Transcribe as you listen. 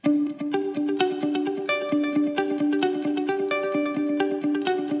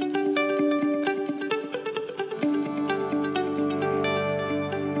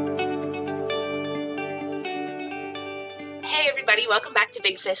welcome back to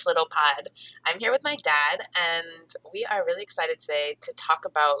Big Fish Little Pod. I'm here with my dad, and we are really excited today to talk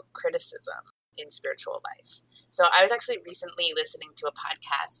about criticism in spiritual life. So, I was actually recently listening to a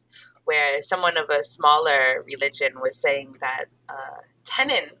podcast where someone of a smaller religion was saying that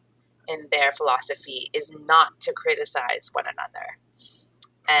tenet in their philosophy is not to criticize one another,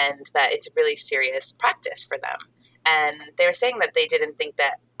 and that it's a really serious practice for them. And they were saying that they didn't think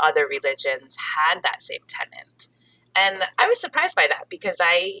that other religions had that same tenet. And I was surprised by that because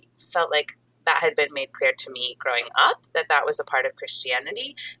I felt like that had been made clear to me growing up, that that was a part of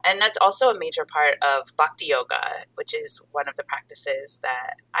Christianity. And that's also a major part of Bhakti Yoga, which is one of the practices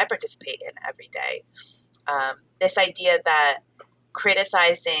that I participate in every day. This idea that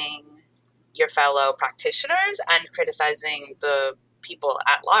criticizing your fellow practitioners and criticizing the people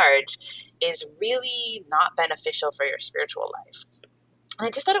at large is really not beneficial for your spiritual life. And I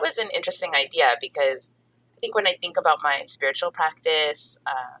just thought it was an interesting idea because I think when I think about my spiritual practice,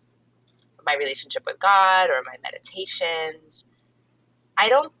 my relationship with God or my meditations, I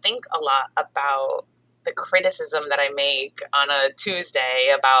don't think a lot about the criticism that I make on a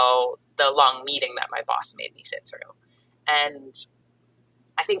Tuesday about the long meeting that my boss made me sit through. And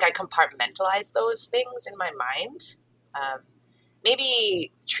I think I compartmentalize those things in my mind.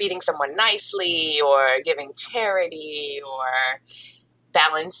 Maybe treating someone nicely or giving charity or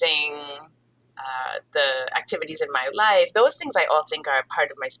balancing the activities in my life. Those things I all think are a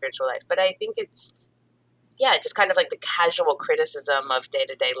part of my spiritual life. But I think it's, just kind of like the casual criticism of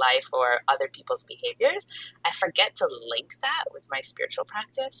day-to-day life or other people's behaviors. I forget to link that with my spiritual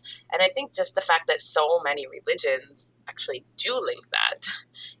practice. And I think just the fact that so many religions actually do link that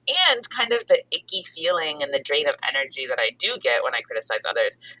and kind of the icky feeling and the drain of energy that I do get when I criticize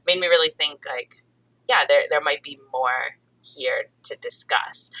others made me really think like, there might be more here to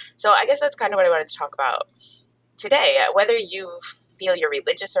discuss. So I guess that's kind of what I wanted to talk about today. Whether you feel you're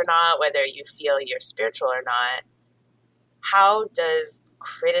religious or not, whether you feel you're spiritual or not, how does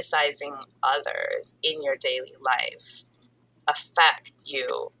criticizing others in your daily life affect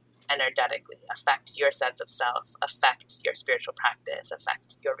you energetically, affect your sense of self, affect your spiritual practice,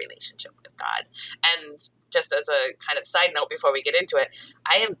 affect your relationship with God? And just as a kind of side note before we get into it,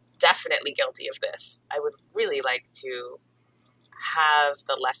 I am definitely guilty of this. I would really like to have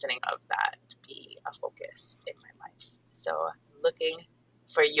the lessening of that be a focus in my life. So I'm looking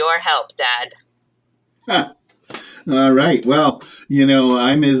for your help, Dad. Huh. All right. Well,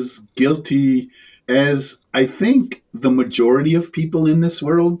 I'm as guilty as I think the majority of people in this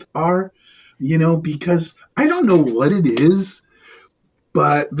world are, because I don't know what it is,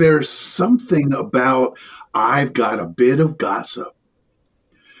 but there's something about I've got a bit of gossip,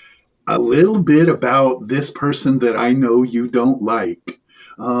 a little bit about this person that I know you don't like,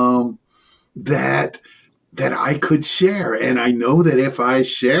 that I could share, and I know that if I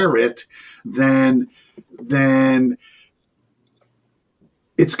share it, then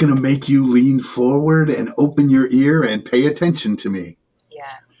it's going to make you lean forward and open your ear and pay attention to me.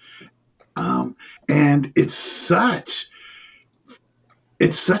 Yeah. And it's such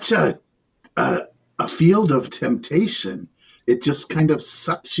a field of temptation. It just kind of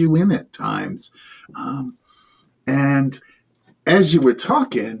sucks you in at times. And as you were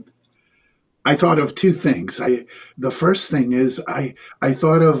talking, I thought of two things. The first thing is I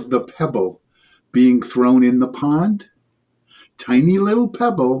thought of the pebble being thrown in the pond, tiny little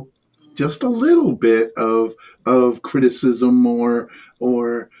pebble, just a little bit of criticism or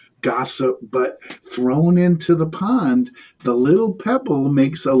gossip, but thrown into the pond, the little pebble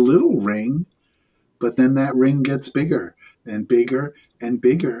makes a little ring, but then that ring gets bigger and bigger and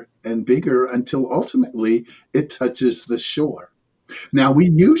bigger and bigger until ultimately it touches the shore. Now, we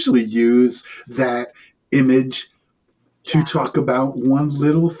usually use that image to talk about one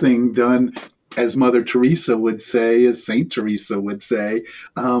little thing done, as Mother Teresa would say, as Saint Teresa would say,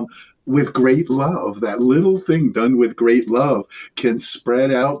 with great love. That little thing done with great love can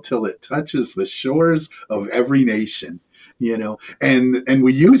spread out till it touches the shores of every nation. And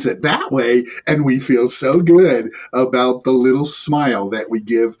we use it that way, and we feel so good about the little smile that we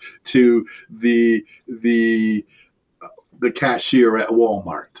give to the cashier at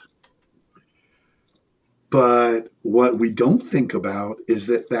Walmart. But what we don't think about is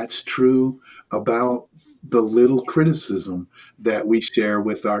that that's true about the little criticism that we share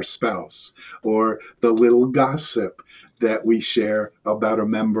with our spouse, or the little gossip that we share about a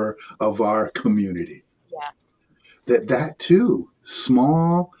member of our community. Yeah. That too,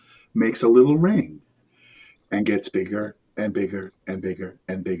 small, makes a little ring and gets bigger and bigger and bigger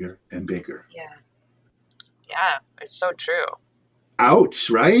and bigger and bigger. Yeah. Yeah. It's so true. Ouch,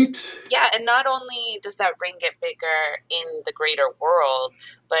 right? Yeah, and not only does that ring get bigger in the greater world,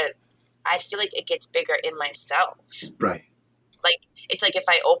 but I feel like it gets bigger in myself. Right. Like, it's like if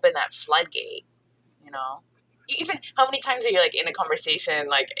I open that floodgate, you know? Even how many times are you like in a conversation,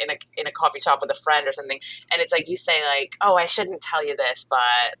 like in a coffee shop with a friend or something, and it's like you say like, "Oh, I shouldn't tell you this,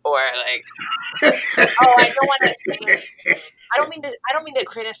 but," or like, "Oh, I don't want to say anything. I don't mean to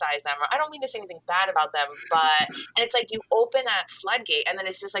criticize them, or I don't mean to say anything bad about them, but," and it's like you open that floodgate, and then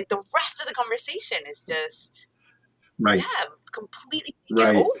it's just like the rest of the conversation is just, Right. yeah, completely taken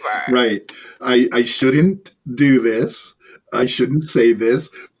Right. over. Right. I shouldn't do this. I shouldn't say this.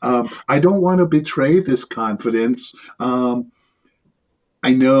 I don't want to betray this confidence.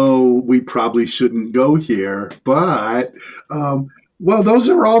 I know we probably shouldn't go here, but well, those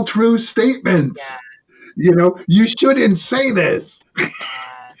are all true Yeah, statements. You shouldn't say this.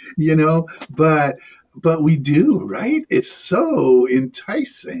 yeah. But we do, right? It's so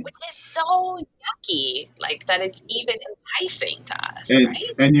enticing. Which is so yucky, like that it's even enticing to us, And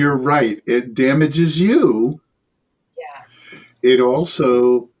right? and you're right. It damages you. Yeah, It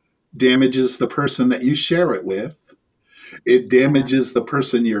also damages the person that you share it with. It yeah, damages the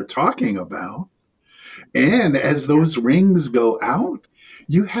person you're talking about. And as yeah, those rings go out,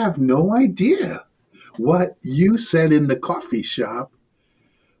 you have no idea what you said in the coffee shop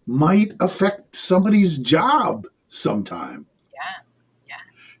might affect somebody's job sometime. yeah, yeah.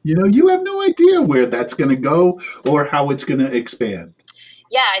 You have no idea where that's going to go or how it's going to expand.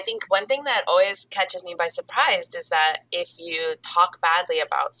 Yeah, I think one thing that always catches me by surprise is that if you talk badly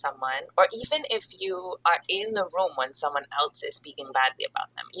about someone, or even if you are in the room when someone else is speaking badly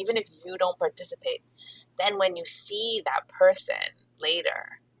about them, even if you don't participate, then when you see that person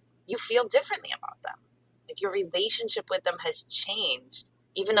later, you feel differently about them. Like your relationship with them has changed,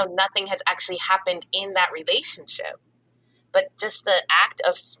 even though nothing has actually happened in that relationship. But just the act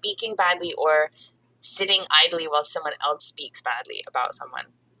of speaking badly or sitting idly while someone else speaks badly about someone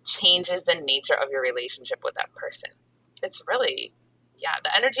changes the nature of your relationship with that person. It's really, yeah,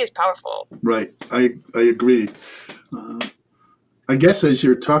 the energy is powerful. Right. I agree. Uh, I guess as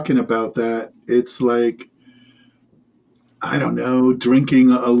you're talking about that, it's like, I don't know,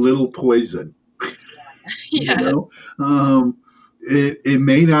 drinking a little poison. You Yeah, know, it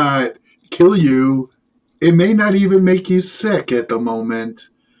may not kill you. It may not even make you sick at the moment,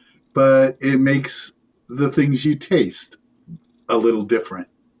 but it makes the things you taste a little different.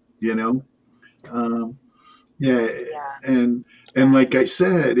 You know, um, yeah, yeah, and and yeah, like I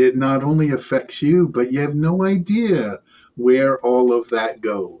said, it not only affects you, but you have no idea where all of that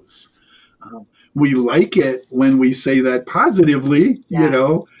goes. Um, we like it when we say that positively, yeah,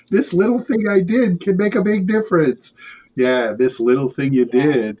 this little thing I did can make a big difference. Yeah, this little thing you yeah,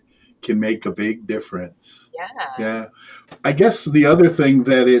 did can make a big difference. yeah, Yeah. I guess the other thing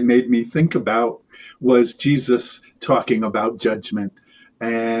that it made me think about was Jesus talking about judgment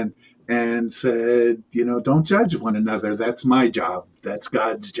and and said, don't judge one another. That's my job. That's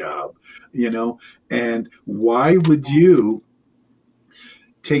God's job, you know. And why would you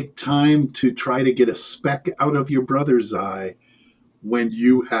take time to try to get a speck out of your brother's eye when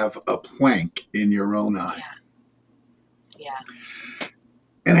you have a plank in your own eye? yeah, yeah,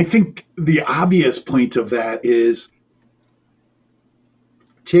 And I think the obvious point of that is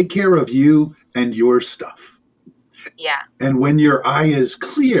take care of you and your stuff. yeah, And when your eye is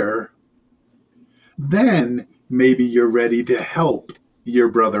clear, then maybe you're ready to help your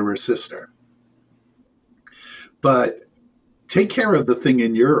brother or sister. But take care of the thing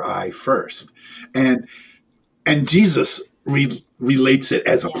in your eye first. And Jesus relates it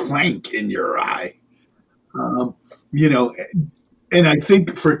as a yeah, plank in your eye. Um, you know, and I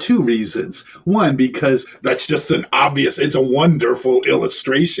think for two reasons. One, because that's just it's a wonderful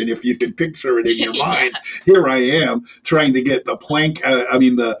illustration if you can picture it in your yeah, mind. Here I am trying to get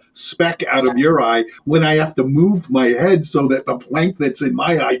the speck out of yeah, your eye when I have to move my head so that the plank that's in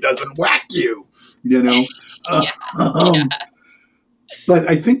my eye doesn't whack you, you know? Uh, yeah, um, but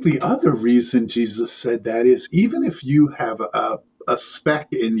I think the other reason Jesus said that is even if you have a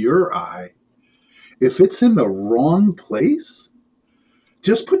speck in your eye, if it's in the wrong place,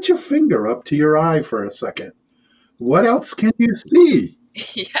 just put your finger up to your eye for a second. What else can you see?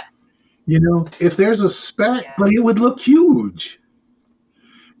 yeah, If there's a speck, yeah, but it would look huge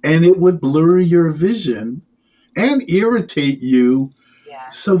and it would blur your vision and irritate you yeah.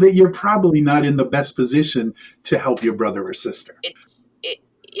 so that you're probably not in the best position to help your brother or sister. It,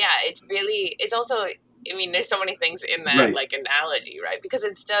 yeah, it's really, it's also, I mean, there's so many things in that Right, like analogy, right? Because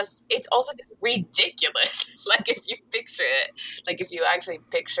it's also just ridiculous. Like if you picture it, like if you actually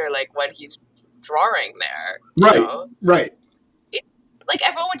picture like what he's drawing there, right, right. it's like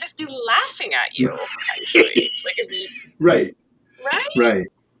everyone would just be laughing at you, potentially. Like if you, Right. right? Right.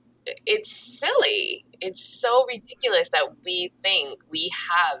 It's silly. It's so ridiculous that we think we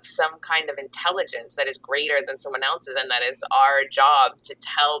have some kind of intelligence that is greater than someone else's, and that is our job to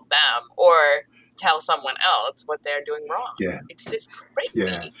tell them or tell someone else what they're doing wrong. Yeah. It's just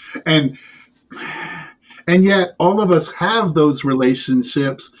crazy. Yeah. And yet all of us have those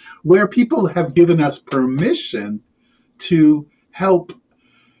relationships where people have given us permission to help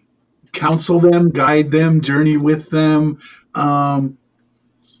counsel them, guide them, journey with them,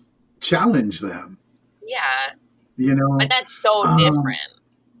 challenge them. Yeah. You know, But that's so different.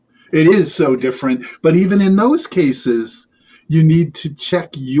 It is so different. But even in those cases, you need to check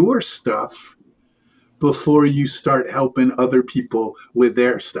your stuff before you start helping other people with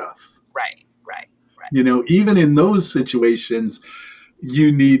their stuff. Right. You know, even in those situations,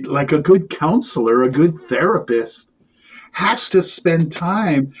 you need, like, a good counselor, a good therapist has to spend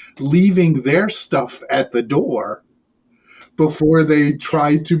time leaving their stuff at the door before they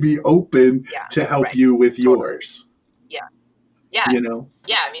try to be open to help you with yours. Yeah. You know?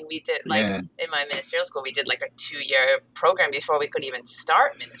 Yeah, I mean, we did, like, in my ministerial school, we did, like, a 2-year program before we could even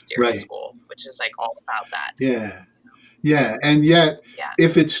start ministerial school, which is, like, all about that. Yeah. Yeah. And yet,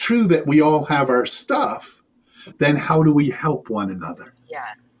 if it's true that we all have our stuff, then how do we help one another?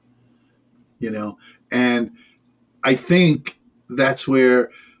 Yeah. You know? And I think that's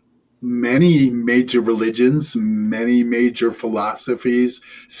where many major religions, many major philosophies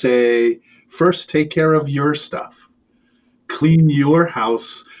say, first take care of your stuff. Clean your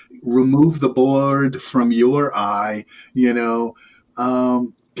house, remove the board from your eye, you know,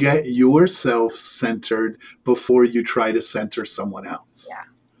 get yourself centered before you try to center someone else. Yeah.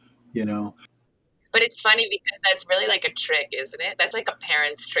 You know? But it's funny because that's really like a trick, isn't it? That's like a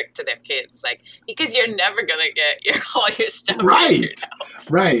parent's trick to their kids. Like, because you're never going to get all your stuff figured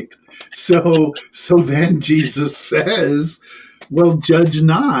out. Right. So then Jesus says, well, judge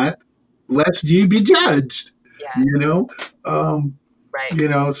not, lest ye be judged. Yeah. You know? Right. You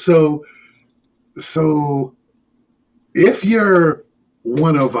know, so if you're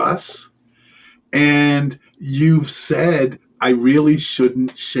one of us and you've said, I really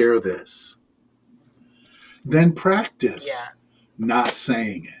shouldn't share this, then practice not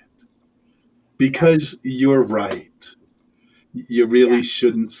saying it. Because you're right. You really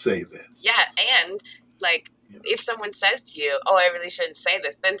shouldn't say this. Yeah, and, like, if someone says to you, oh, I really shouldn't say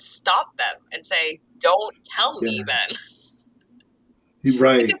this, then stop them and say, don't tell me then.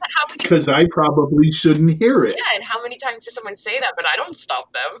 Right. Because I probably shouldn't hear it. Yeah, and how many times does someone say that, but I don't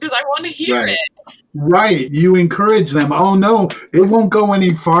stop them because I want to hear it. Right. You encourage them. Oh, no, it won't go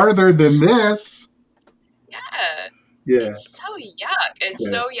any farther than this. Yeah. Yeah. It's so yuck. It's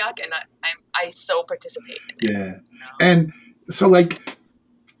so yuck, and I so participate in it. Yeah. You know? And so, like,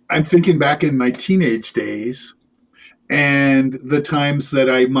 I'm thinking back in my teenage days and the times that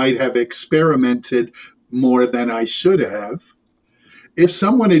I might have experimented more than I should have. If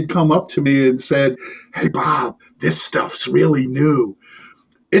someone had come up to me and said, hey, Bob, this stuff's really new.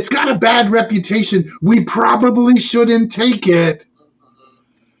 It's got a bad reputation. We probably shouldn't take it.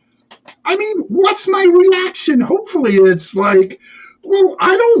 I mean, what's my reaction? Hopefully it's like, well,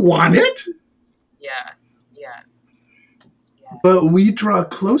 I don't want it. Yeah. But we draw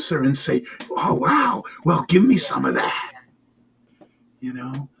closer and say, oh, wow, well, give me some of that. You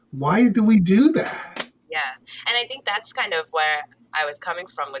know, why do we do that? Yeah. And I think that's kind of where I was coming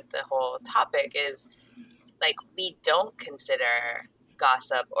from with the whole topic is, like, we don't consider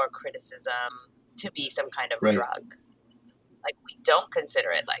gossip or criticism to be some kind of drug. Like, we don't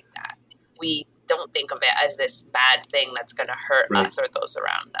consider it like that. We don't think of it as this bad thing that's going to hurt us or those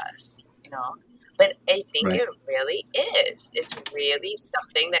around us, you know? But I think it really is. It's really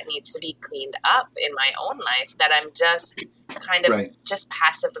something that needs to be cleaned up in my own life that I'm just kind of just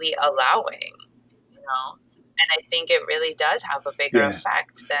passively allowing, you know? And I think it really does have a bigger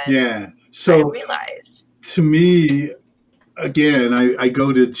effect than I realize. To me, again, I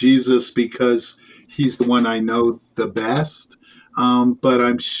go to Jesus because he's the one I know the best. But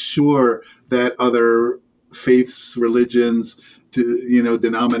I'm sure that other faiths, religions,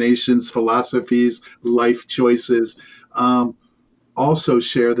 denominations, philosophies, life choices also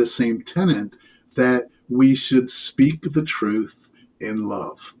share the same tenet that we should speak the truth in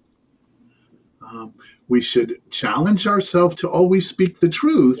love. We should challenge ourselves to always speak the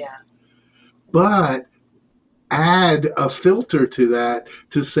truth, but add a filter to that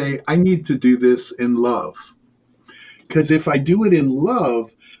to say, I need to do this in love. Because if I do it in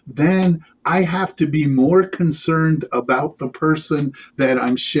love, then I have to be more concerned about the person that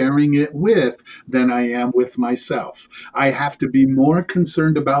I'm sharing it with than I am with myself. I have to be more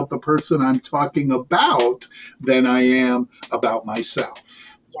concerned about the person I'm talking about than I am about myself.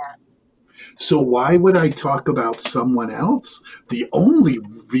 Yeah. So why would I talk about someone else? The only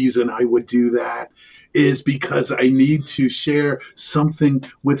reason I would do that is because I need to share something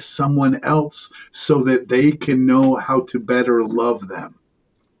with someone else so that they can know how to better love them.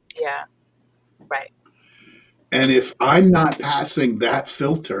 Yeah. Right. And if I'm not passing that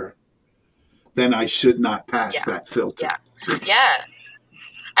filter, then I should not pass Yeah. that filter. Yeah. Yeah.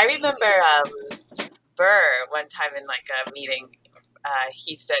 I remember Burr one time in like a meeting,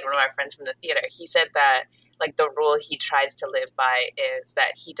 he said, one of our friends from the theater, he said that like the rule he tries to live by is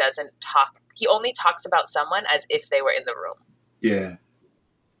that he doesn't talk, he only talks about someone as if they were in the room. Yeah.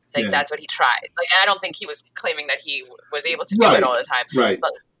 Like Yeah. that's what he tries. Like I don't think he was claiming that he was able to do Right. it all the time, Right.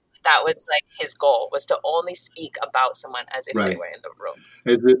 but that was like his goal, was to only speak about someone as if they Right. were in the room.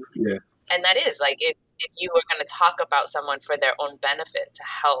 As if, yeah. And that is like if you were going to talk about someone for their own benefit, to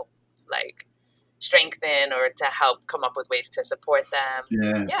help like strengthen or to help come up with ways to support them,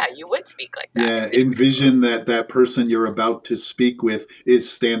 Yeah. you would speak like that. Yeah. Envision that that person you're about to speak with is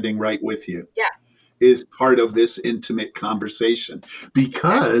standing right with you. Yeah. Is part of this intimate conversation,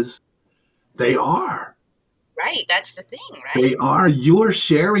 because they are. Right. That's the thing, right? They are. You're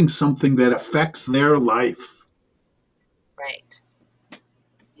sharing something that affects their life. Right.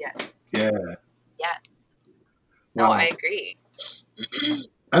 Yes. Yeah. Yeah. No, Wow. I agree.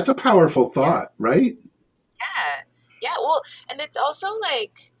 That's a powerful thought, right? Yeah. Yeah. Well, and it's also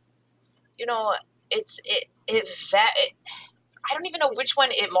like, you know, I don't even know which one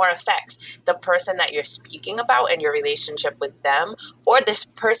it more affects, the person that you're speaking about and your relationship with them, or this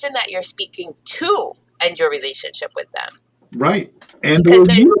person that you're speaking to and your relationship with them. Right. And Because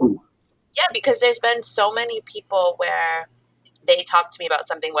or you. Yeah, because there's been so many people where they talk to me about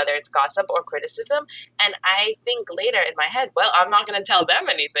something, whether it's gossip or criticism, and I think later in my head, well, I'm not going to tell them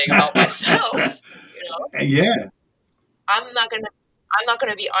anything about myself. You know? Yeah. I'm not going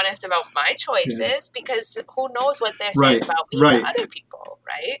to be honest about my choices, because who knows what they're saying Right. about me Right. to other people,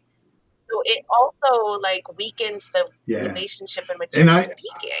 right? So it also like weakens the Yeah. relationship in which And you're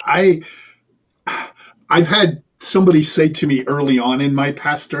speaking. I've had somebody say to me early on in my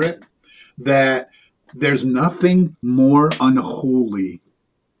pastorate that there's nothing more unholy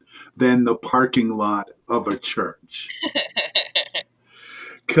than the parking lot of a church.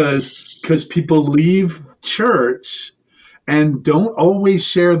 Because people leave church and don't always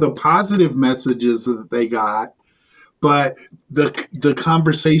share the positive messages that they got, but the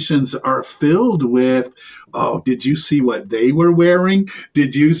conversations are filled with, oh, did you see what they were wearing?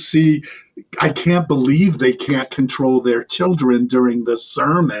 Did you see? I can't believe they can't control their children during the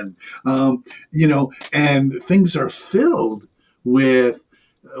sermon. And things are filled with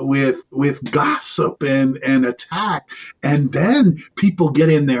gossip and attack, and then people get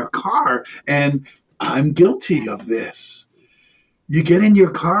in their car, and I'm guilty of this. You get in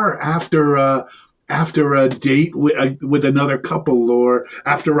your car after a date with another couple, or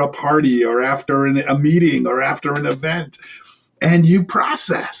after a party, or after a meeting, or after an event, and you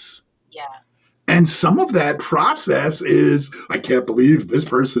process. Yeah. And some of that process is, I can't believe this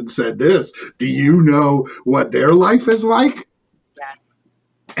person said this. Do you know what their life is like? Yeah.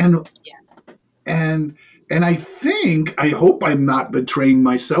 And I hope I'm not betraying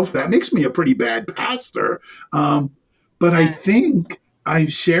myself. That makes me a pretty bad pastor. But I think I'm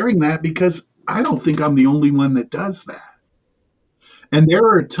sharing that because I don't think I'm the only one that does that. And there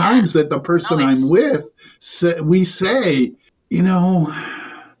are times that the person I'm with, we say,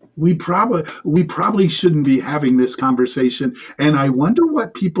 we probably shouldn't be having this conversation. And I wonder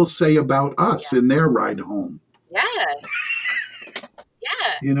what people say about us in their ride home. Yeah.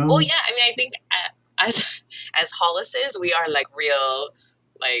 Yeah. Well, yeah. I mean, I think as Hollises, we are like real,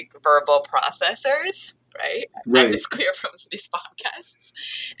 like verbal processors, right? As is clear from these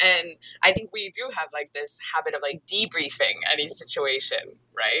podcasts. And I think we do have like this habit of like debriefing any situation,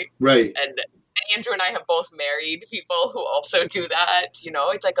 right? Right. And Andrew and I have both married people who also do that.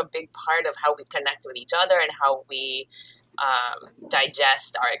 It's like a big part of how we connect with each other and how we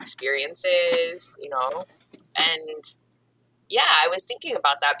digest our experiences, And yeah, I was thinking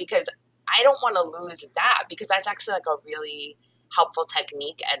about that because I don't want to lose that, because that's actually like a really helpful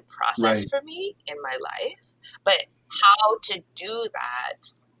technique and process for me in my life. But how to do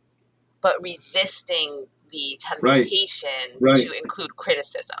that, but resisting the temptation to include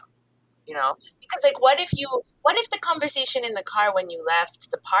criticism, because like what if the conversation in the car when you left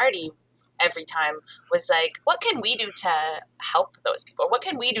the party every time was like, what can we do to help those people? What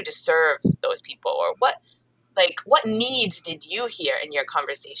can we do to serve those people? Or what needs did you hear in your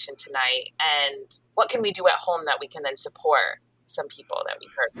conversation tonight? And what can we do at home that we can then support some people that we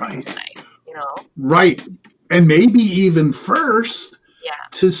heard from Right. tonight? You know? Right. And maybe even first Yeah.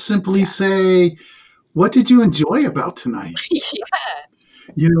 to simply say, what did you enjoy about tonight?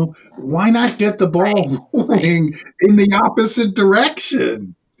 Yeah. Why not get the ball rolling in the opposite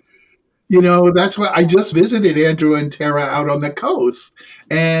direction? That's why I just visited Andrew and Tara out on the coast.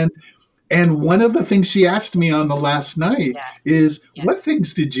 And one of the things she asked me on the last night is, what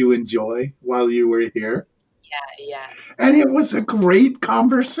things did you enjoy while you were here? Yeah. And it was a great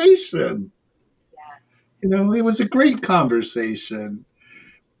conversation. It was a great conversation.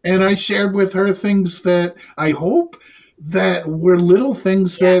 And I shared with her things that I hope that were little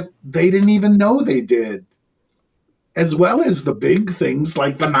things that they didn't even know they did, as well as the big things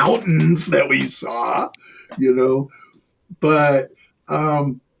like the mountains that we saw,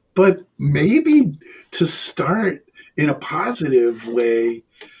 but maybe to start in a positive way,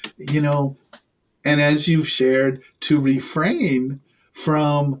 and as you've shared, to refrain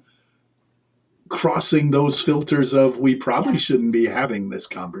from crossing those filters of we probably shouldn't be having this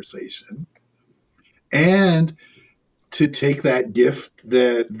conversation, and to take that gift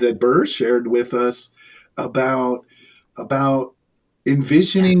that Burr shared with us about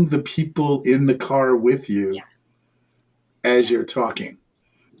envisioning the people in the car with you as you're talking.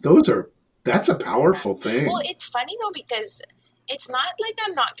 That's a powerful thing. Well, it's funny though, because it's not like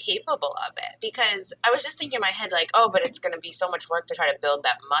I'm not capable of it, because I was just thinking in my head like, oh, but it's going to be so much work to try to build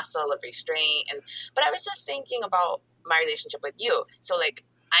that muscle of restraint. But I was just thinking about my relationship with you. So like,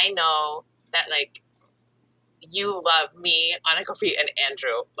 I know that like you love me, Annika Free, and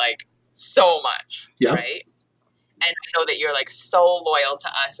Andrew like so much, right? And I know that you're like so loyal to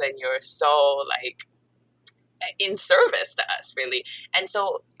us, and you're so like in service to us, really. And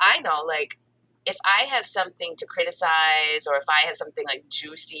so I know, like, if I have something to criticize, or if I have something like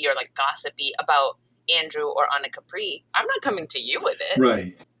juicy or like gossipy about Andrew or Anna Capri, I'm not coming to you with it.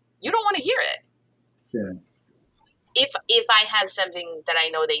 Right. You don't want to hear it. Yeah. If I have something that I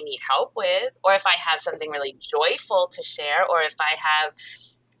know they need help with, or if I have something really joyful to share, or if I have,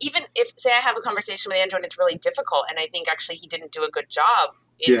 even if, say, I have a conversation with Andrew and it's really difficult, and I think actually he didn't do a good job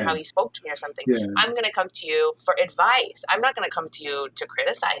in how he spoke to me or something, I'm going to come to you for advice. I'm not going to come to you to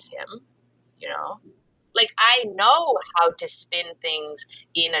criticize him, Like, I know how to spin things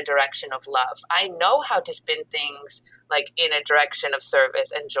in a direction of love. I know how to spin things, like, in a direction of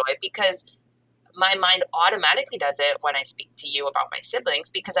service and joy, because my mind automatically does it when I speak to you about my siblings,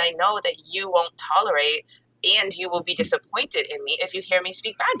 because I know that you won't tolerate and you will be disappointed in me if you hear me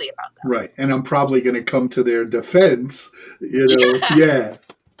speak badly about them. Right. And I'm probably going to come to their defense, Yeah.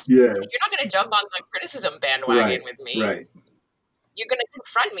 You're not going to jump on the criticism bandwagon with me. Right. You're going to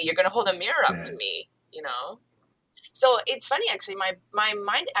confront me. You're going to hold a mirror up to me, So it's funny, actually. My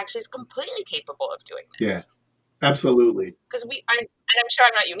mind actually is completely capable of doing this. Yeah. Absolutely. Because I'm sure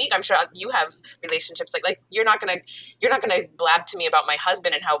I'm not unique. I'm sure you have relationships like you're not gonna blab to me about my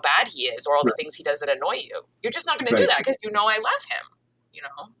husband and how bad he is, or all the things he does that annoy you. You're just not gonna do that, because I love him.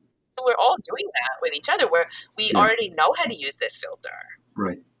 So we're all doing that with each other, where we already know how to use this filter.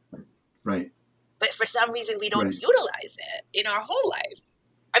 Right. But for some reason we don't utilize it in our whole life.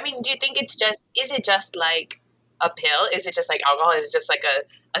 I mean, do you think is it just like a pill? Is it just like alcohol? Is it just like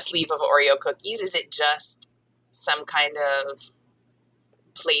a sleeve of Oreo cookies? Is it just some kind of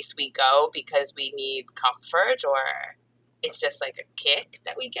place we go because we need comfort, or it's just like a kick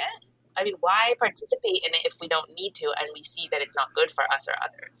that we get? I mean, why participate in it if we don't need to, and we see that it's not good for us or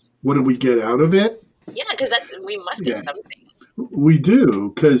others? What do we get out of it? Yeah, because we must get something. We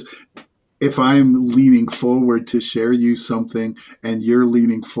do, because if I'm leaning forward to share you something and you're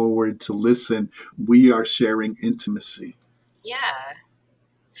leaning forward to listen, we are sharing intimacy. Yeah.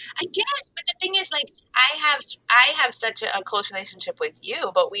 I guess, but the thing is, like, I have such a close relationship with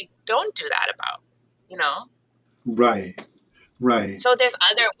you, but we don't do that about, Right. So there's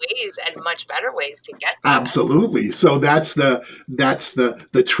other ways, and much better ways, to get that. Absolutely. So that's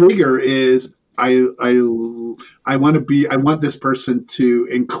the trigger is I want this person to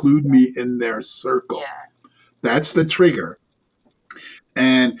include me in their circle. Yeah. That's the trigger.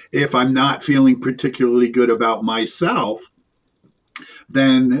 And if I'm not feeling particularly good about myself,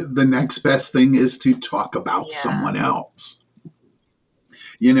 then the next best thing is to talk about someone else.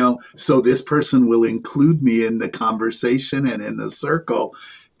 So this person will include me in the conversation and in the circle.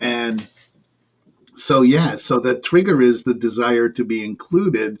 And so the trigger is the desire to be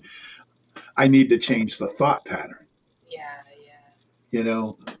included. I need to change the thought pattern.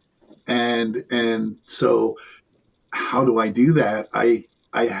 Yeah. And so how do I do that? I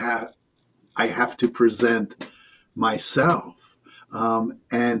have to present myself.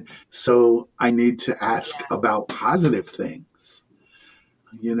 And so I need to ask Yeah. about positive things,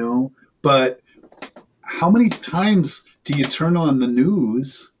 you know. But how many times do you turn on the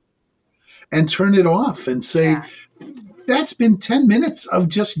news and turn it off and say, Yeah. that's been 10 minutes of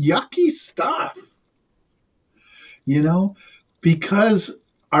just yucky stuff, you know? Because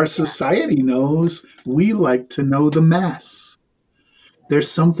our Yeah. society knows we like to know the mess.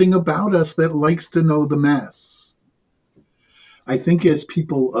 There's something about us that likes to know the mess. I think as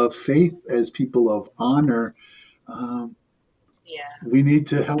people of faith, as people of honor, um, Yeah. we need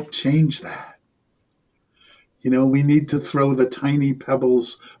to help change that. You know, we need to throw the tiny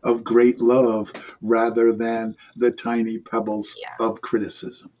pebbles of great love rather than the tiny pebbles Yeah. of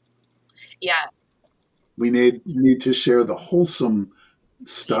criticism. Yeah. We need to share the wholesome Yeah.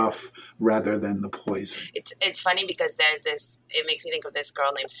 stuff rather than the poison. It's funny because there's this. It makes me think of this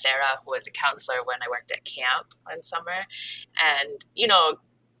girl named Sarah who was a counselor when I worked at camp one summer, and I don't know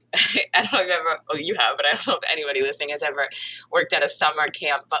if you ever. Oh, you have, but I don't know if anybody listening has ever worked at a summer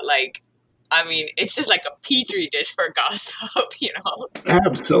camp. But like, I mean, it's just like a petri dish for gossip, you know.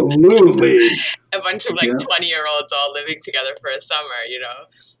 Absolutely. A bunch of like Yeah. 20-year-olds all living together for a summer, you know,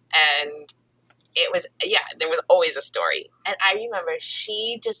 and it was, yeah, there was always a story. And I remember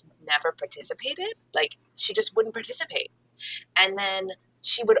she just never participated. Like, she just wouldn't participate. And then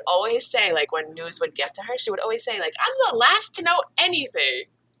she would always say, like, when news would get to her, she would always say, like, I'm the last to know anything.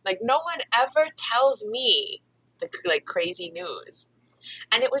 Like, no one ever tells me the like crazy news.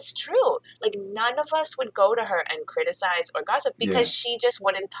 And it was true. Like, none of us would go to her and criticize or gossip because Yeah. she just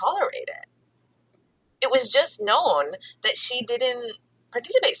wouldn't tolerate it. It was just known that she didn't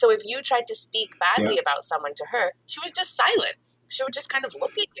participate. So if you tried to speak badly Yeah. about someone to her, she was just silent. She would just kind of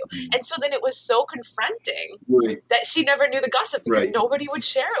look at you. And so then it was so confronting Right. that she never knew the gossip because Right. nobody would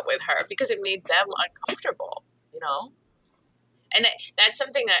share it with her because it made them uncomfortable, you know? And that's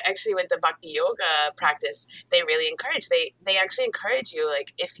something that actually with the bhakti yoga practice, they really encourage. They actually encourage you,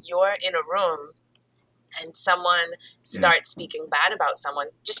 like, if you're in a room and someone Yeah. starts speaking bad about someone,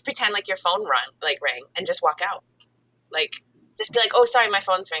 just pretend like your phone rang and just walk out. Like, just be like, oh, sorry, my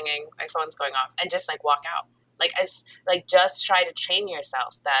phone's ringing, my phone's going off, and just like walk out. Just try to train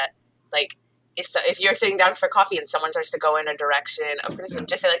yourself that, like, if you're sitting down for coffee and someone starts to go in a direction of criticism, Yeah.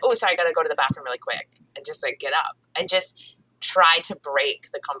 just say like, oh, sorry, I gotta go to the bathroom really quick, and just like get up and just try to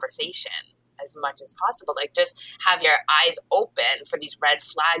break the conversation as much as possible. Like, just have your eyes open for these red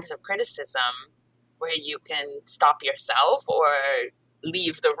flags of criticism where you can stop yourself or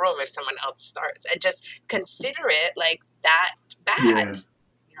leave the room if someone else starts, and just consider it like that Yeah. bad,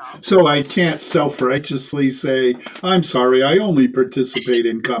 you know? So I can't self-righteously say, I'm sorry, I only participate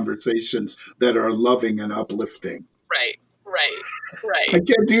in conversations that are loving and uplifting. Right, right, I right.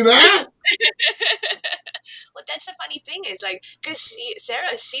 can't do that. Well, that's the funny thing is, like, because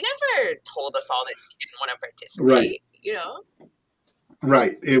Sarah, she never told us all that she didn't want to Right. participate, you know?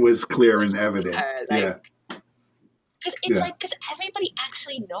 Right. It was It clear was and evident. her, Yeah. like, because it's Yeah. like, because everybody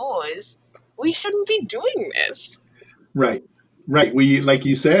actually knows we shouldn't be doing this. Right. Right. We, like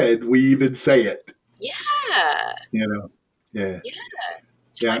you said, we even say it, Yeah, you know. Yeah. yeah.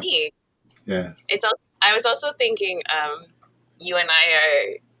 It's Yeah. funny. Yeah. It's also, I was also thinking, you and I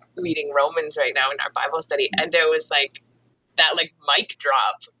are reading Romans right now in our Bible study, and there was like that like mic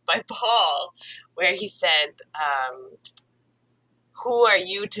drop by Paul where he said, "Who are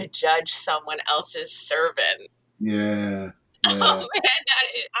you to judge someone else's servant?" Yeah. Oh Yeah.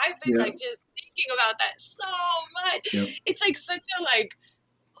 man, I've been Yeah. like just thinking about that so Yeah. much. It's like such a like,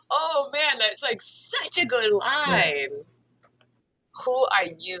 oh man, that's like such a good Yeah. line. Who are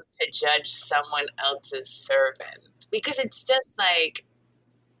you to judge someone else's servant? Because it's just like,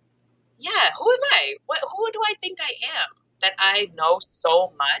 yeah, who am I? Who do I think I am? That I know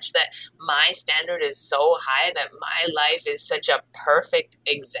so much, that my standard is so high, that my life is such a perfect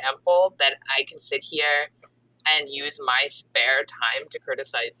example that I can sit here and use my spare time to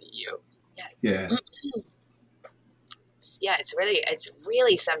criticize you. Yeah. It's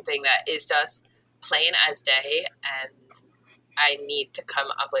really something that is just plain as day, and I need to come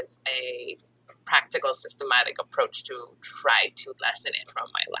up with a practical, systematic approach to try to lessen it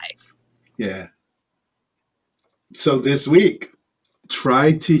from my life. Yeah. So this week,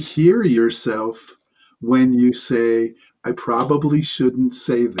 try to hear yourself when you say, I probably shouldn't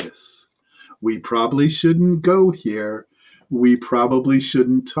say this. We probably shouldn't go here. We probably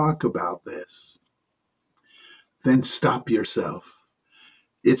shouldn't talk about this. Then stop yourself.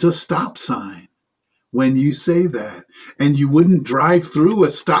 It's a stop sign. when you say that. And you wouldn't drive through a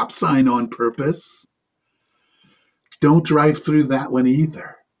stop sign on purpose. Don't drive through that one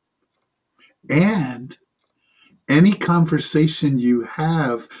either. And any conversation you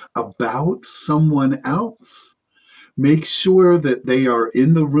have about someone else, make sure that they are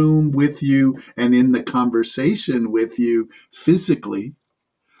in the room with you and in the conversation with you physically,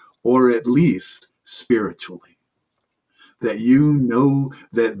 or at least spiritually. That you know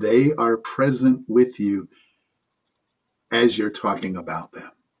that they are present with you as you're talking about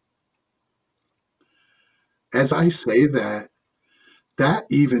them. As I say that, that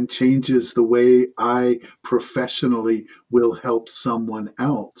even changes the way I professionally will help someone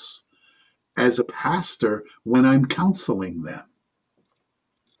else as a pastor when I'm counseling them.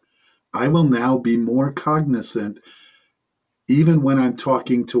 I will now be more cognizant, even when I'm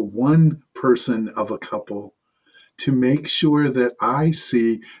talking to one person of a couple, to make sure that I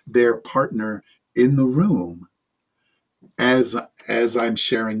see their partner in the room as I'm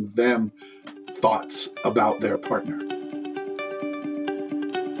sharing them thoughts about their partner.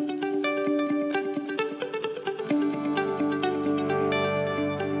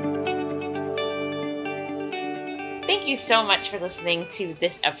 Thank you so much for listening to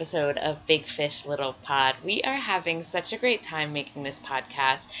this episode of Big Fish Little Pod. We are having such a great time making this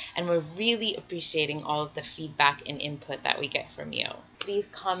podcast, and we're really appreciating all of the feedback and input that we get from you. Please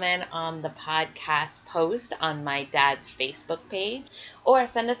comment on the podcast post on my dad's Facebook page, or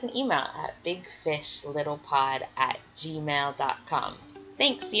send us an email at bigfishlittlepod@gmail.com.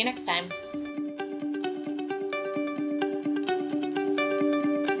 Thanks. See you next time.